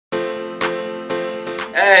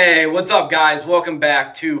Hey, what's up, guys? Welcome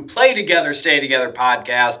back to Play Together, Stay Together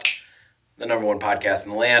podcast, the number one podcast in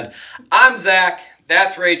the land. I'm Zach.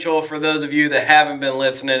 That's Rachel. For those of you that haven't been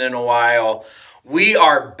listening in a while, we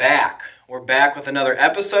are back. We're back with another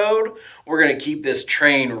episode. We're going to keep this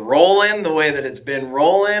train rolling the way that it's been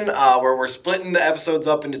rolling, where we're splitting the episodes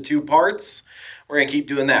up into two parts. We're going to keep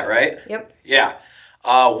doing that, right? Yep. Yeah.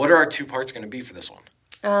 What are our two parts going to be for this one?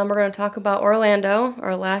 We're going to talk about Orlando,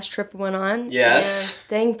 our last trip we went on. Yes. And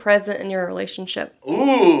staying present in your relationship.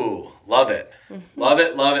 Ooh, love it. Love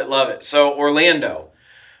it, love it, love it. So, Orlando,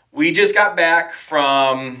 we just got back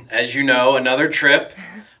from, as you know, another trip.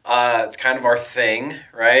 It's kind of our thing,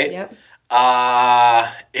 right? Yep.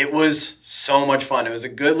 It was so much fun. It was a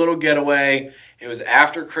good little getaway. It was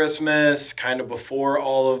after Christmas, kind of before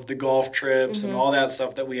all of the golf trips and all that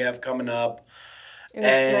stuff that we have coming up. It was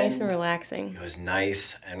nice and relaxing. It was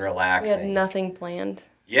nice and relaxing. We had nothing planned.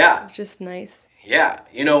 Yeah. It was just nice. Yeah.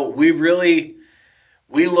 You know, we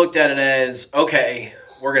looked at it as, okay,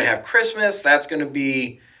 we're going to have Christmas. That's going to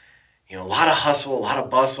be, a lot of hustle, a lot of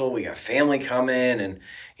bustle. We got family coming and,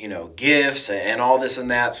 gifts and all this and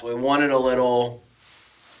that. So we wanted a little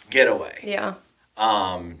getaway. Yeah.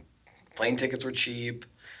 Plane tickets were cheap.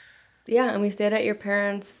 Yeah, and we stayed at your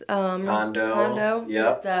parents' condo.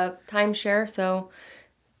 Yep. The timeshare. So,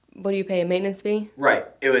 what do you pay? A maintenance fee? Right.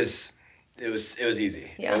 It was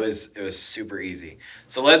easy. Yeah. It was super easy.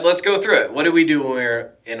 So let's go through it. What did we do when we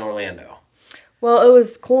were in Orlando? Well, it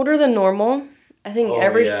was colder than normal. I think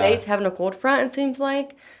every yeah. state's having a cold front, it seems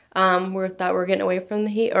like. We thought we were getting away from the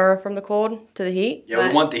heat, or from the cold to the heat. Yeah,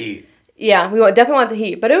 we want the heat. Yeah, we definitely want the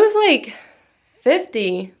heat. But it was like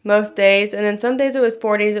 50 most days, and then some days it was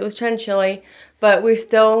 40s. It was kind of chilly, but we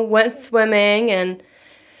still went swimming, and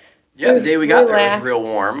yeah, the day we got there was real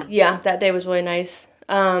warm. Yeah, that day was really nice.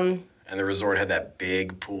 And the resort had that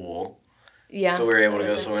big pool. Yeah. So we were able to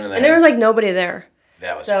go swim in there. And there was like nobody there.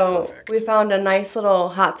 That was So perfect. we found a nice little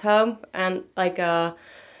hot tub and like I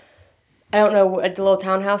don't know, the little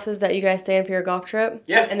townhouses that you guys stay in for your golf trip.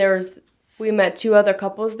 Yeah. And we met two other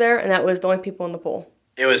couples there, and that was the only people in the pool.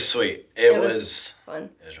 It was sweet. It was fun.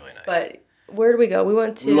 It was really nice. But where did we go? We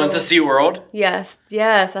went to SeaWorld. Yes,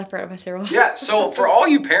 I forgot about SeaWorld. Yeah, so for all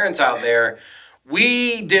you parents out there,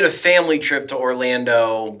 we did a family trip to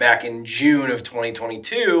Orlando back in June of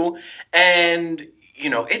 2022, and,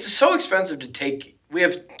 it's so expensive to take. We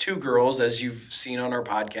have two girls, as you've seen on our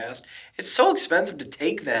podcast. It's so expensive to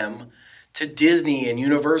take them to Disney and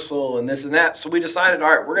Universal and this and that. So we decided, all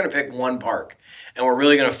right, we're going to pick one park, and we're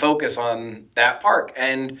really going to focus on that park.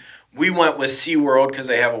 And we went with SeaWorld because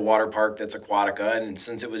they have a water park that's Aquatica, and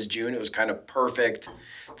since it was June, it was kind of perfect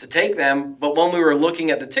to take them. But when we were looking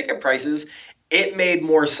at the ticket prices, it made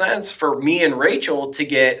more sense for me and Rachel to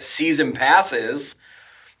get season passes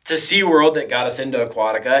to SeaWorld that got us into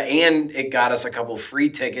Aquatica, and it got us a couple free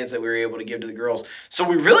tickets that we were able to give to the girls. So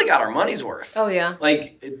we really got our money's worth. Oh, yeah.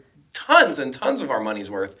 Tons and tons of our money's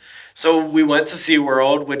worth. So we went to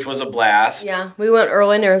SeaWorld, which was a blast. Yeah, we went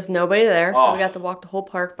early and there was nobody there, so we got to walk the whole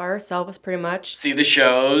park by ourselves pretty much. See the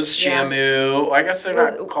shows, Shamu. I guess they're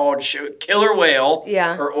not called Killer Whale.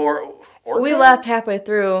 Yeah. Or we left halfway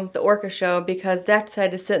through the orca show because Zach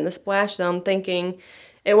decided to sit in the splash zone thinking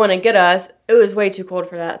it wouldn't get us. It was way too cold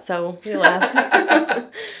for that, so we left.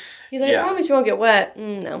 He's like, I promise you won't get wet.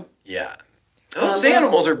 No. Yeah. Those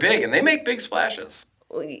animals are big, and they make big splashes.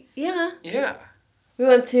 Yeah. Yeah. We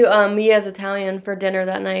went to Mia's Italian for dinner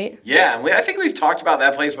that night. Yeah, and I think we've talked about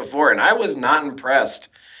that place before, and I was not impressed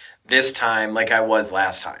this time like I was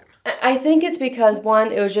last time. I think it's because,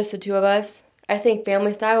 one, it was just the two of us. I think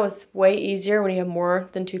family style was way easier when you have more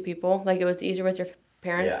than two people. Like, it was easier with your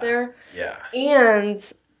parents there. Yeah. And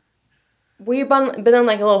we've been on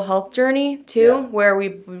like a little health journey too, where we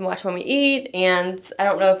watch when we eat, and I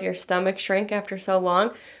don't know if your stomach shrank after so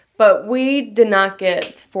long, but we did not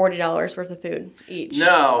get $40 worth of food each.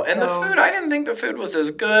 No, and the food, I didn't think the food was as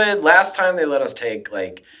good. Last time they let us take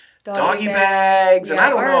like doggy bags, and I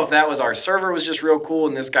don't know if that was our server was just real cool,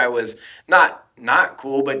 and this guy was not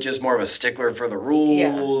cool, but just more of a stickler for the rules.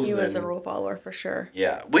 Yeah, he was a rule follower for sure.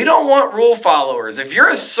 Yeah, we don't want rule followers. If you're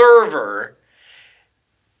a server,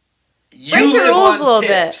 you break the live rules on a little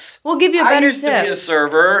tips. bit. We'll give you a better tip. I used to be a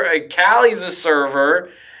server. Callie's a server.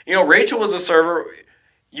 Rachel was a server.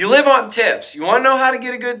 You live on tips. You want to know how to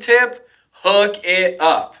get a good tip? Hook it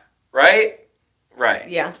up, right? Right.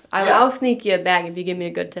 Yeah. I'll sneak you a bag if you give me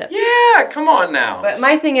a good tip. Yeah, come on now. But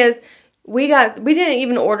my thing is, we didn't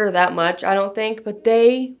even order that much, I don't think, but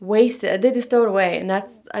they wasted. They just throw it away, and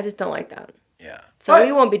I just don't like that. Yeah. So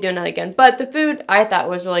we won't be doing that again. But the food I thought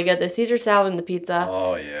was really good. The Caesar salad and the pizza.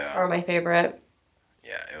 Oh yeah. Are my favorite.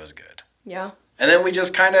 Yeah, it was good. Yeah. And then we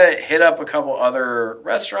just kind of hit up a couple other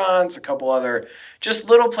restaurants, a couple other just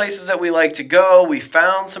little places that we like to go. We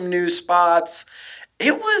found some new spots.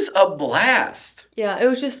 It was a blast. Yeah, it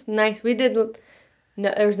was just nice. There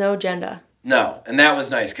was no agenda. No, and that was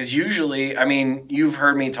nice because usually, I mean, you've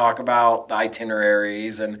heard me talk about the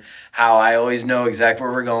itineraries and how I always know exactly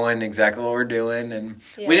where we're going, exactly what we're doing, and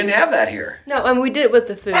we didn't have that here. No, and we did it with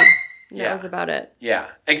the food. Yeah. That was about it. Yeah,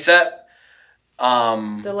 except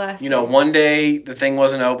the last day. One day the thing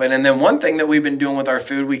wasn't open, and then one thing that we've been doing with our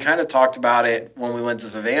food, we kind of talked about it when we went to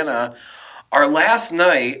Savannah. Our last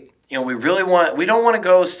night, we don't want to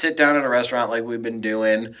go sit down at a restaurant like we've been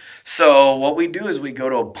doing. So what we do is we go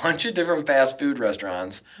to a bunch of different fast food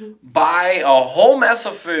restaurants, buy a whole mess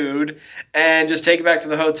of food, and just take it back to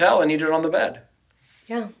the hotel and eat it on the bed.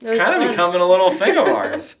 Yeah, it's kind of becoming a little thing of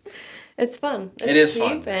ours. It's fun. It is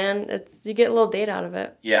cheap, fun, and you get a little date out of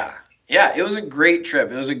it. Yeah. Yeah, it was a great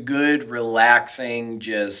trip. It was a good, relaxing,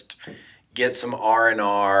 just get some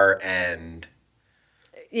R&R and...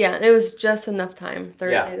 Yeah, it was just enough time,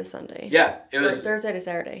 Thursday to Sunday. Yeah, it was... Or Thursday to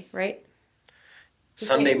Saturday, right?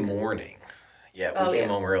 Sunday morning. Yeah, we came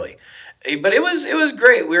home early. But it was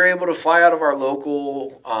great. We were able to fly out of our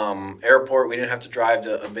local airport. We didn't have to drive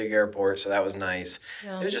to a big airport, so that was nice.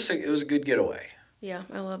 Yeah. It was a good getaway. Yeah,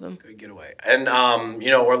 I love them. Good getaway. And,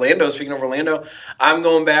 Orlando, speaking of Orlando, I'm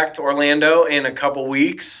going back to Orlando in a couple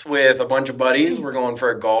weeks with a bunch of buddies. We're going for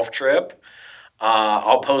a golf trip.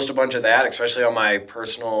 I'll post a bunch of that, especially on my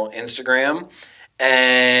personal Instagram.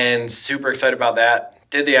 And super excited about that.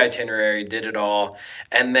 Did the itinerary, did it all.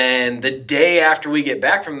 And then the day after we get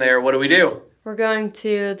back from there, what do? We're going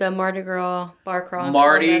to the Mardi Gras bar crawl.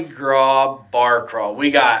 Mardi Gras bar crawl. We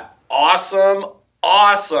got awesome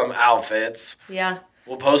outfits. Yeah.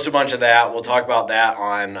 We'll post a bunch of that. We'll talk about that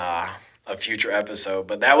on a future episode.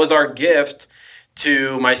 But that was our gift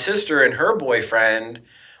to my sister and her boyfriend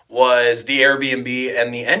was the Airbnb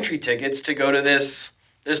and the entry tickets to go to this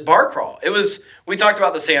bar crawl. We talked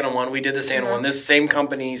about the Santa one. We did the Santa one. This same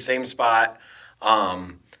company, same spot.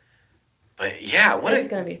 But yeah, it's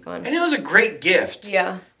going to be fun. And it was a great gift.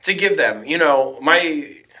 Yeah. To give them.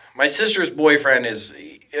 My sister's boyfriend is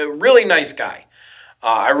a really nice guy.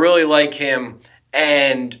 I really like him,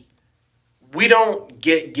 and we don't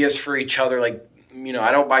get gifts for each other. Like,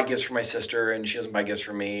 I don't buy gifts for my sister, and she doesn't buy gifts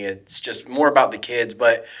for me. It's just more about the kids.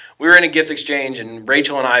 But we were in a gift exchange, and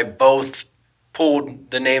Rachel and I both pulled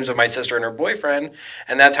the names of my sister and her boyfriend,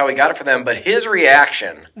 and that's how we got it for them. But his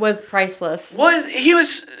reaction was priceless. He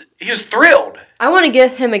was thrilled. I want to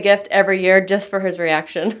give him a gift every year just for his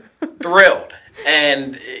reaction. Thrilled.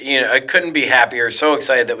 And, I couldn't be happier. So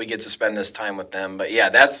excited that we get to spend this time with them. But, yeah,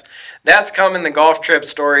 that's coming. The golf trip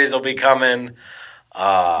stories will be coming.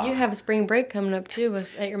 You have a spring break coming up, too,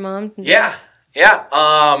 at your mom's. And yeah.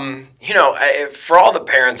 For all the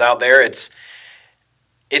parents out there, it's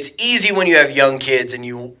easy when you have young kids and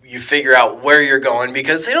you figure out where you're going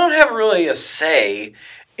because they don't have really a say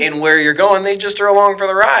in where you're going. They just are along for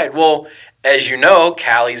the ride. Well, as you know,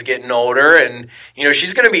 Callie's getting older and,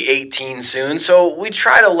 she's going to be 18 soon. So we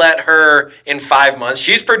try to let her in 5 months.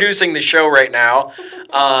 She's producing the show right now.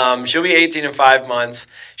 She'll be 18 in 5 months.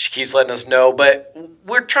 She keeps letting us know. But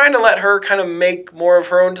we're trying to let her kind of make more of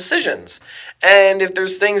her own decisions. And if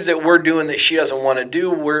there's things that we're doing that she doesn't want to do,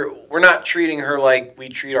 we're not treating her like we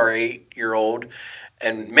treat our 8-year-old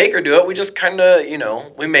and make her do it. We just kind of,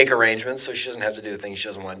 we make arrangements so she doesn't have to do the things she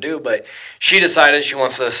doesn't want to do. But she decided she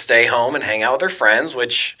wants to stay home and hang out with her friends,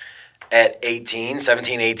 which at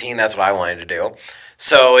 17, 18, that's what I wanted to do.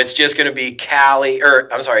 So it's just going to be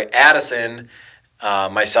Addison,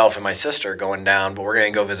 myself and my sister going down. But we're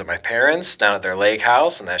going to go visit my parents down at their lake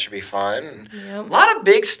house, and that should be fun. Yep. A lot of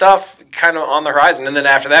big stuff kind of on the horizon. And then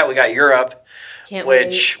after that, we got Europe,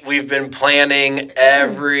 which we've been planning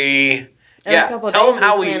every tell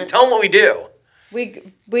them what we do. We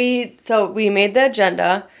made the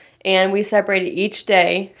agenda and we separated each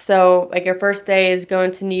day. So like our first day is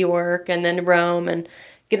going to New York and then Rome and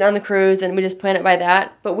getting on the cruise, and we just plan it by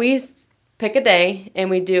that. But we pick a day and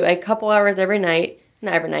we do a couple hours every night.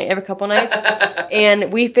 Not every night, every couple nights.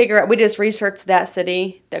 And we just research that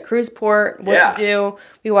city, the cruise port, what to do.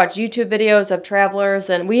 We watch YouTube videos of travelers,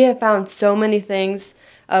 and we have found so many things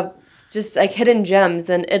of just like hidden gems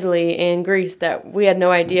in Italy and Greece that we had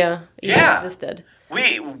no idea existed.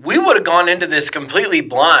 We would have gone into this completely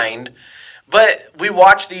blind, but we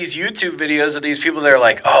watch these YouTube videos of these people that are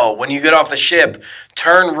like, oh, when you get off the ship,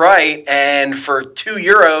 turn right, and for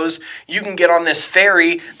 €2, you can get on this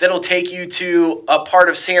ferry that'll take you to a part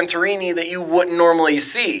of Santorini that you wouldn't normally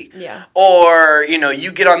see. Yeah. Or,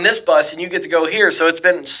 you get on this bus and you get to go here. So it's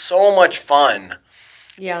been so much fun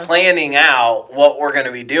planning out what we're going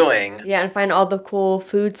to be doing. Yeah, and find all the cool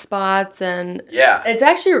food spots. And yeah, it's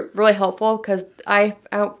actually really helpful because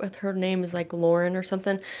her name is like Lauren or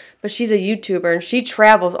something, but she's a YouTuber and she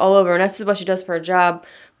travels all over, and that's what she does for a job.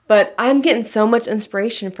 But I'm getting so much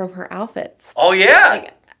inspiration from her outfits. Oh, yeah.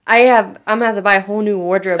 Like, I'm going to have to buy a whole new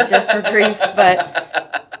wardrobe just for Greece,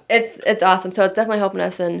 but it's awesome. So it's definitely helping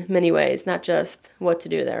us in many ways, not just what to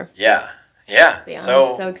do there. Yeah. I'm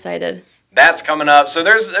so excited. That's coming up. So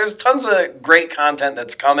there's tons of great content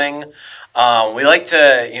that's coming. We like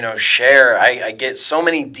to, share. I get so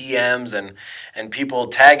many DMs and people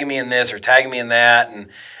tagging me in this or tagging me in that, and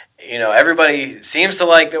everybody seems to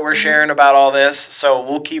like that we're sharing about all this, so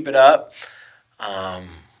we'll keep it up.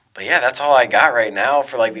 But yeah, that's all I got right now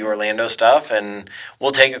for like the Orlando stuff, and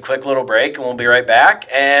we'll take a quick little break and we'll be right back,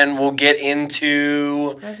 and we'll get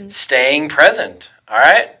into staying present. All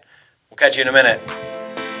right? We'll catch you in a minute.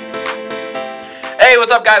 Hey,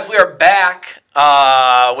 what's up, guys? We are back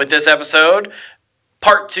with this episode,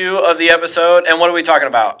 part 2 of the episode, and what are we talking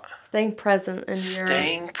about? Staying present in your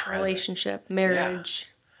relationship,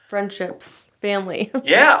 marriage, friendships, family.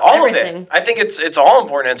 Yeah, all of it. I think it's all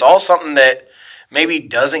important. It's all something that maybe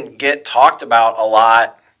doesn't get talked about a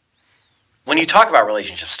lot when you talk about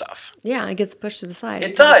relationship stuff. Yeah, it gets pushed to the side.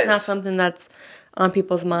 It does. It's not something that's on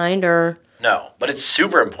people's mind or... No, but it's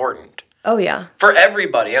super important. Oh, yeah. For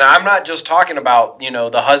everybody. And I'm not just talking about,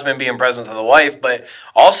 the husband being present to the wife, but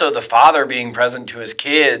also the father being present to his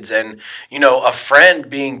kids and, a friend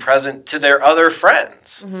being present to their other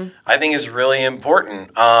friends. Mm-hmm. I think is really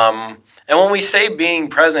important. And when we say being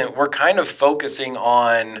present, we're kind of focusing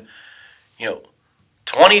on,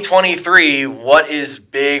 2023, what is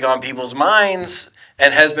big on people's minds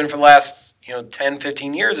and has been for the last 10,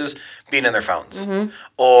 15 years is being in their phones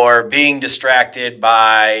or being distracted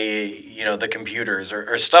by, the computers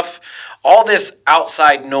or stuff, all this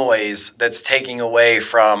outside noise that's taking away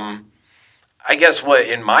from, I guess what,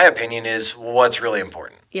 in my opinion, is what's really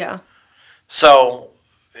important. Yeah. So,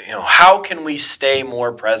 how can we stay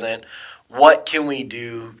more present? What can we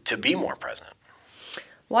do to be more present?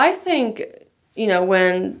 Well, I think,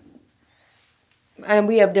 and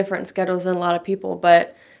we have different schedules than a lot of people,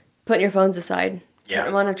 but putting your phones aside. Yeah.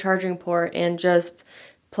 I'm on a charging port and just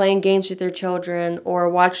playing games with your children or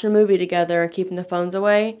watching a movie together and keeping the phones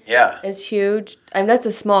away. Yeah. Is huge. And that's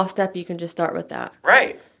a small step. You can just start with that.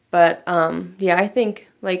 Right. But, I think,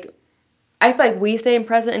 I feel like we stay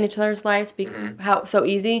present in each other's lives how so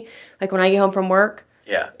easy. Like when I get home from work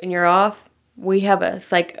and you're off, we have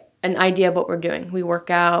an idea of what we're doing. We work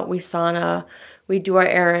out, we sauna, we do our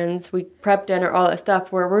errands, we prep dinner, all that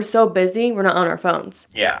stuff where we're so busy, we're not on our phones.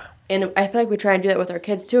 Yeah. And I feel like we try and do that with our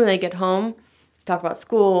kids too when they get home. Talk about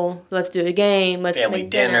school, let's do a game, let's family make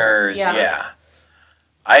dinners. Yeah.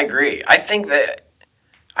 I agree. I think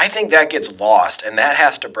that gets lost, and that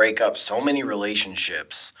has to break up so many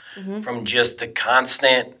relationships from just the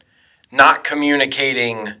constant not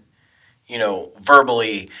communicating,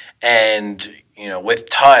 verbally and, with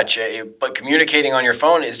touch, but communicating on your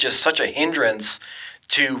phone is just such a hindrance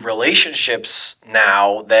to relationships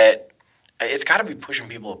now that it's got to be pushing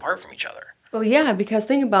people apart from each other. Well, yeah, because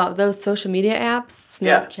think about those social media apps,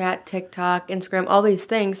 Snapchat, TikTok, Instagram, all these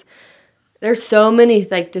things. There's so many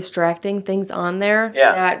distracting things on there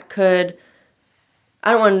that could,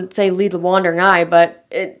 I don't want to say lead the wandering eye, but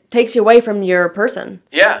it takes you away from your person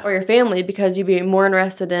or your family because you'd be more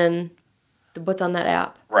interested in what's on that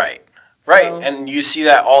app. Right. So. And you see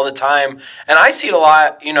that all the time. And I see it a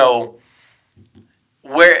lot,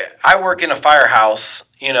 where I work in a firehouse,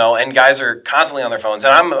 and guys are constantly on their phones,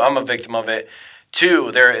 and I'm a victim of it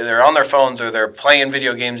too. They're on their phones or they're playing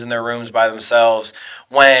video games in their rooms by themselves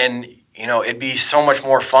when, it'd be so much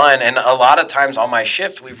more fun. And a lot of times on my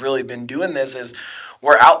shift, we've really been doing this is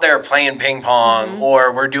we're out there playing ping pong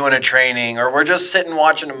or we're doing a training or we're just sitting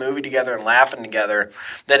watching a movie together and laughing together,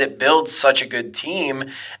 that it builds such a good team.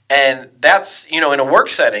 And that's, in a work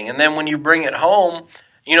setting. And then when you bring it home,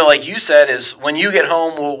 like you said, is when you get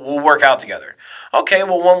home, we'll work out together. Okay,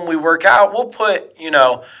 well, when we work out, we'll put,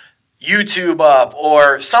 YouTube up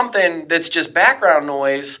or something that's just background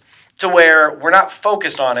noise to where we're not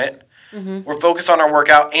focused on it. Mm-hmm. We're focused on our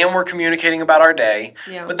workout and we're communicating about our day.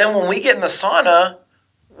 Yeah. But then when we get in the sauna,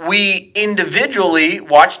 we individually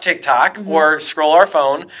watch TikTok or scroll our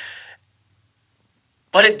phone,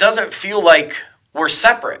 but it doesn't feel like we're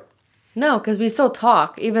separate. No, because we still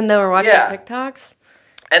talk, even though we're watching TikToks.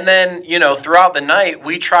 And then, throughout the night,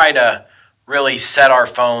 we try to really set our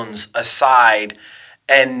phones aside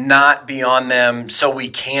and not be on them so we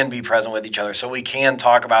can be present with each other, so we can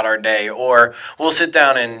talk about our day, or we'll sit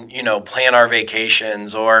down and, plan our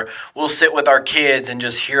vacations, or we'll sit with our kids and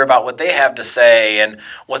just hear about what they have to say and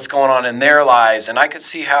what's going on in their lives. And I could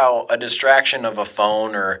see how a distraction of a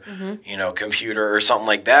phone or, computer or something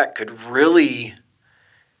like that could really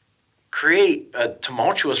create a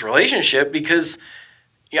tumultuous relationship, because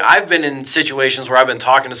I've been in situations where I've been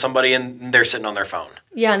talking to somebody and they're sitting on their phone.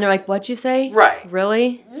 Yeah, and they're like, "What'd you say?" Right.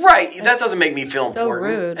 Really? Right. That doesn't make me feel so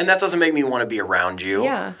important. Rude. And that doesn't make me want to be around you.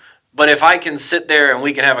 Yeah. But if I can sit there and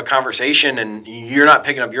we can have a conversation and you're not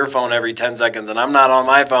picking up your phone every 10 seconds and I'm not on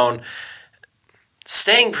my phone,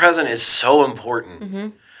 staying present is so important. Mm-hmm.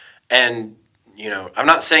 And, I'm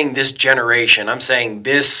not saying this generation. I'm saying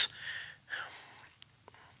this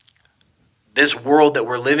world that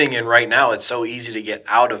we're living in right now, it's so easy to get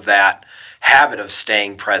out of that habit of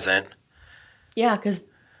staying present. Yeah, because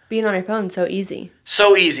being on your phone is so easy.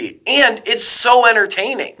 So easy. And it's so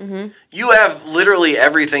entertaining. Mm-hmm. You have literally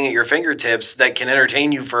everything at your fingertips that can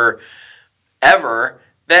entertain you forever,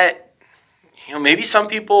 that, maybe some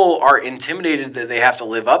people are intimidated that they have to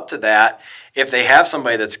live up to that. If they have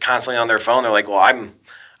somebody that's constantly on their phone, they're like, well, I'm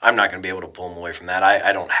not going to be able to pull them away from that.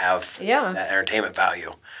 I don't have that entertainment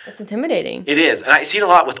value. It's intimidating. It is. And I see it a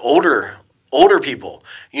lot with older people.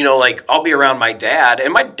 Like I'll be around my dad,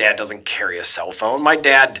 and my dad doesn't carry a cell phone. My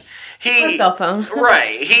dad, a cell phone.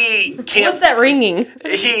 Right. He can't. What's that ringing?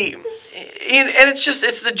 And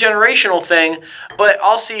it's the generational thing. But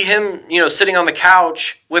I'll see him, sitting on the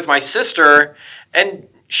couch with my sister, and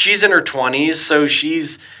she's in her 20s, so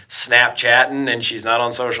she's Snapchatting, and she's not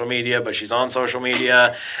on social media, but she's on social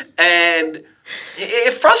media. And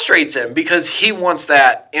it frustrates him because he wants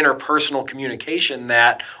that interpersonal communication,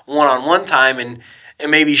 that one-on-one time, and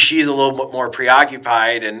maybe she's a little bit more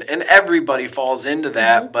preoccupied, and everybody falls into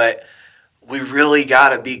that. Mm-hmm. But we really got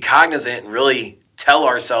to be cognizant and really tell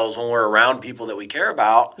ourselves when we're around people that we care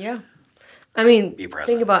about. Yeah. I mean, be present.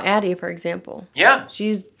 Think about Addie, for example. Yeah.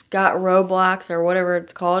 She's got Roblox or whatever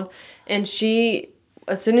it's called, and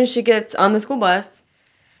as soon as she gets on the school bus,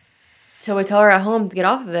 till we tell her at home to get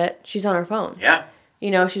off of it, she's on her phone. Yeah.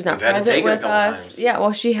 She's not present with us. Times. Yeah,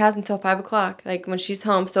 well, she has until 5 o'clock, like when she's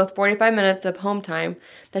home. So 45 minutes of home time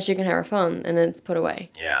that she can have her phone, and then it's put away.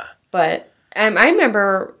 Yeah. But I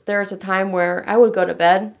remember there was a time where I would go to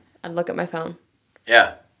bed, I'd look at my phone.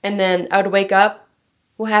 Yeah. And then I would wake up.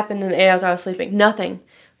 What happened in the 8 hours I was sleeping? Nothing.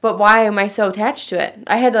 But why am I so attached to it?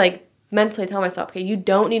 I had to mentally tell myself, okay, you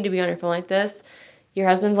don't need to be on your phone like this. Your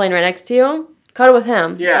husband's laying right next to you. Cuddle with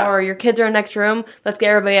him. Yeah. Or your kids are in the next room. Let's get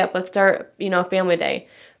everybody up. Let's start, a family day.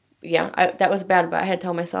 Yeah, that was bad, but I had to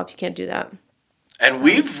tell myself you can't do that. And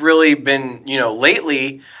we've really been,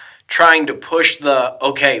 lately trying to push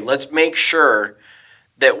okay, let's make sure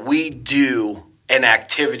that we do an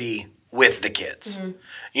activity with the kids.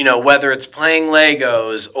 Mm-hmm. Whether it's playing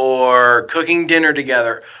Legos or cooking dinner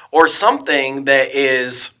together or something that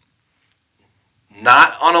is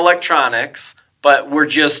not on electronics, but we're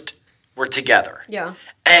together. Yeah.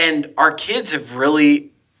 And our kids have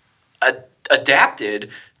really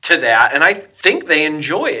adapted to that, and I think they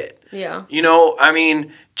enjoy it. Yeah.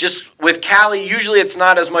 Just with Callie, usually it's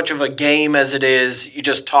not as much of a game as it is you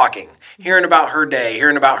just talking, hearing about her day,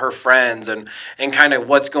 hearing about her friends, and kind of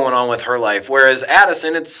what's going on with her life. Whereas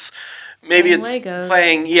Addison, it's Legos.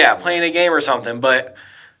 playing a game or something, but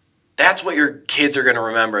that's what your kids are going to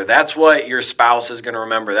remember. That's what your spouse is going to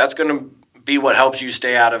remember. That's going to be what helps you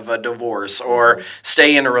stay out of a divorce or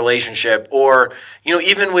stay in a relationship, or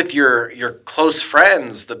even with your close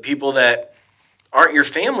friends, the people that aren't your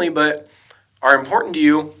family but are important to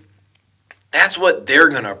you. That's what they're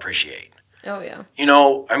going to appreciate. Oh yeah.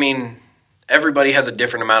 Everybody has a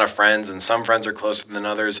different amount of friends, and some friends are closer than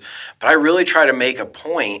others, but I really try to make a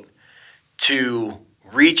point to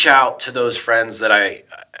reach out to those friends that I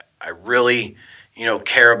really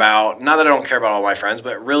care about. Not that I don't care about all my friends,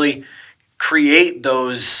 but really create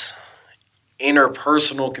those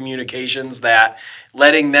interpersonal communications, that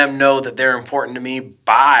letting them know that they're important to me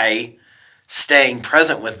by staying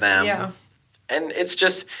present with them. Yeah. And it's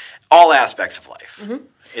just all aspects of life. Mm-hmm.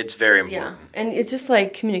 It's very important. Yeah. And it's just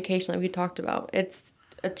like communication, like we talked about. It's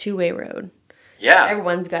a two-way road. Yeah.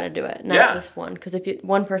 Everyone's got to do it, not just one. Because if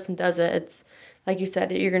one person does it, it's like you said,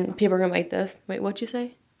 people are gonna like this. Wait, what'd you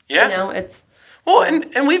say? Yeah. It's. Well,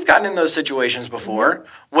 and we've gotten in those situations before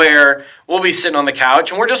where we'll be sitting on the couch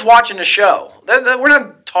and we're just watching a show. We're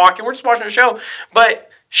not talking, we're just watching a show. But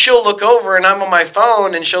she'll look over and I'm on my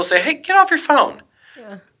phone and she'll say, hey, get off your phone.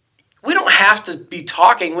 Yeah. We don't have to be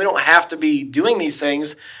talking. We don't have to be doing these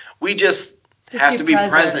things. We just have to be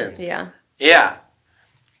present. Yeah. Yeah.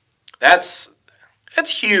 That's,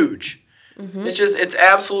 That's huge. It's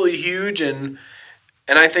absolutely huge, and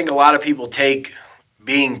I think a lot of people take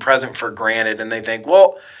being present for granted, and they think,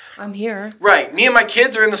 well, I'm here. Right. Me and my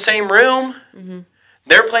kids are in the same room.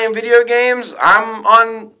 They're playing video games. I'm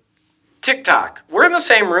on TikTok. We're in the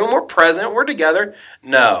same room. We're present. We're together.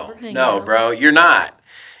 No, bro. You're not.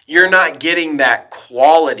 You're not getting that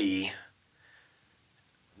quality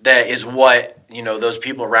that is what, those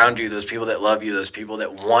people around you, those people that love you, those people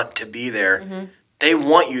that want to be there, they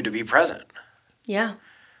want you to be present. Yeah.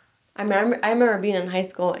 I remember being in high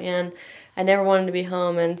school, and I never wanted to be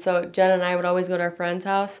home, and so Jen and I would always go to our friend's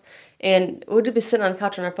house, and we'd be sitting on the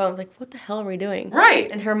couch on our phones like, what the hell are we doing? Right.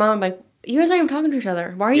 And her mom would be like, you guys aren't even talking to each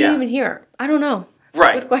other. Why are you even here? I don't know.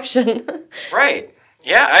 Right. Good question. Right.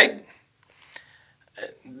 Yeah,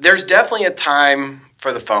 there's definitely a time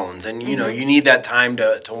for the phones, and you need that time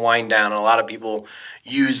to wind down, and a lot of people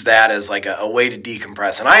use that as like a way to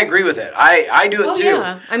decompress, and I agree with it. I do it too.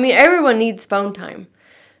 Yeah. I mean, everyone needs phone time,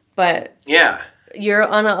 but you're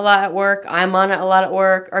on it a lot at work, I'm on it a lot at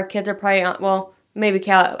work, our kids are probably on, well, maybe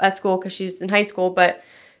Cal at school because she's in high school, but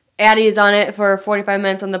Addie is on it for 45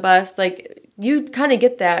 minutes on the bus. Like, you kind of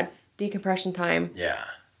get that decompression time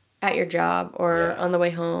at your job or on the way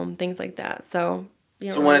home, things like that. So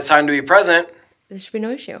when it's time to be present, there should be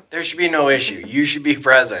no issue. There should be no issue. You should be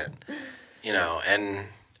present. And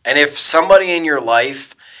if somebody in your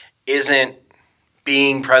life isn't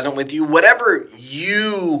being present with you, whatever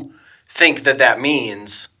you think that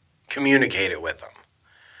means, communicate it with them.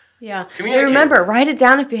 Yeah. And remember, write it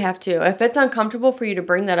down if you have to. If it's uncomfortable for you to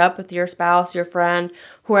bring that up with your spouse, your friend,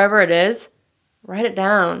 whoever it is, write it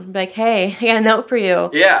down. Be like, hey, I got a note for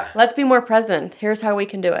you. Yeah. Let's be more present. Here's how we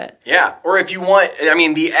can do it. Yeah. Or if you want,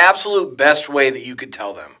 the absolute best way that you could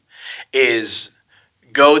tell them is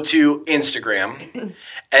go to Instagram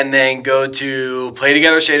and then go to Play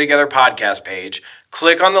Together, Stay Together podcast page,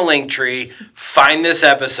 click on the link tree, find this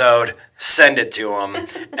episode, send it to them,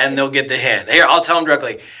 and they'll get the hint. Here, I'll tell them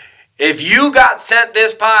directly. If you got sent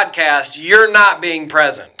this podcast, you're not being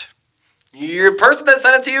present. Your person that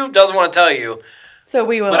sent it to you doesn't want to tell you. So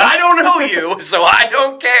we will. But I don't know you, so I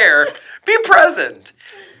don't care. Be present.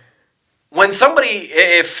 When somebody,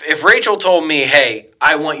 if Rachel told me, hey,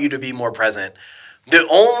 I want you to be more present, the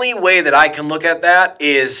only way that I can look at that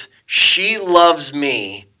is she loves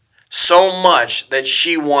me so much that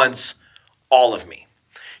she wants all of me.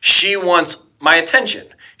 She wants my attention.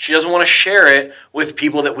 She doesn't want to share it with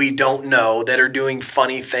people that we don't know that are doing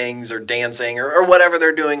funny things or dancing or whatever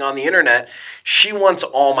they're doing on the internet. She wants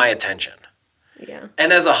all my attention. Yeah.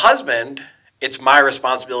 And as a husband, it's my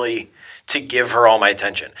responsibility to give her all my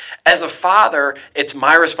attention. As a father, it's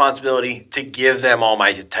my responsibility to give them all my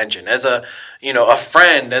attention. As a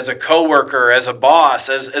friend, as a coworker, as a boss,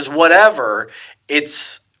 as whatever,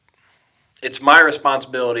 it's my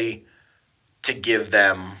responsibility to give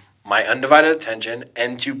them my undivided attention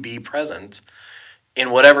and to be present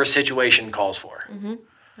in whatever situation calls for. Mm-hmm.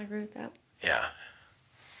 I agree with that. Yeah.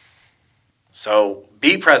 So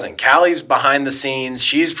be present. Callie's behind the scenes.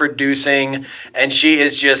 She's producing, and she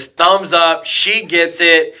is just thumbs up. She gets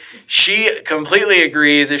it. She completely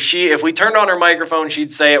agrees. If we turned on her microphone,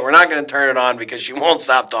 she'd say it. We're not going to turn it on because she won't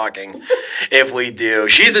stop talking if we do.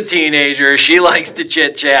 She's a teenager. She likes to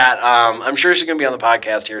chit-chat. I'm sure she's going to be on the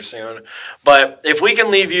podcast here soon. But if we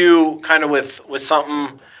can leave you kind of with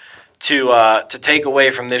something to take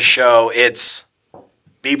away from this show, it's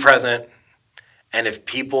be present. And if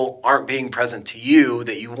people aren't being present to you,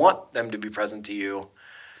 that you want them to be present to you,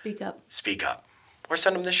 speak up. Speak up. Or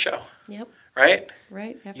send them this show. Yep. Right?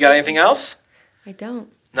 Right. Absolutely. You got anything else? I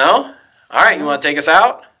don't. No? All right. You want to take us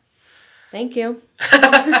out? Thank you.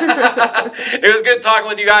 It was good talking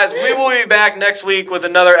with you guys. We will be back next week with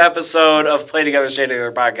another episode of Play Together, Stay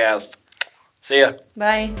Together podcast. See ya.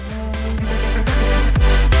 Bye.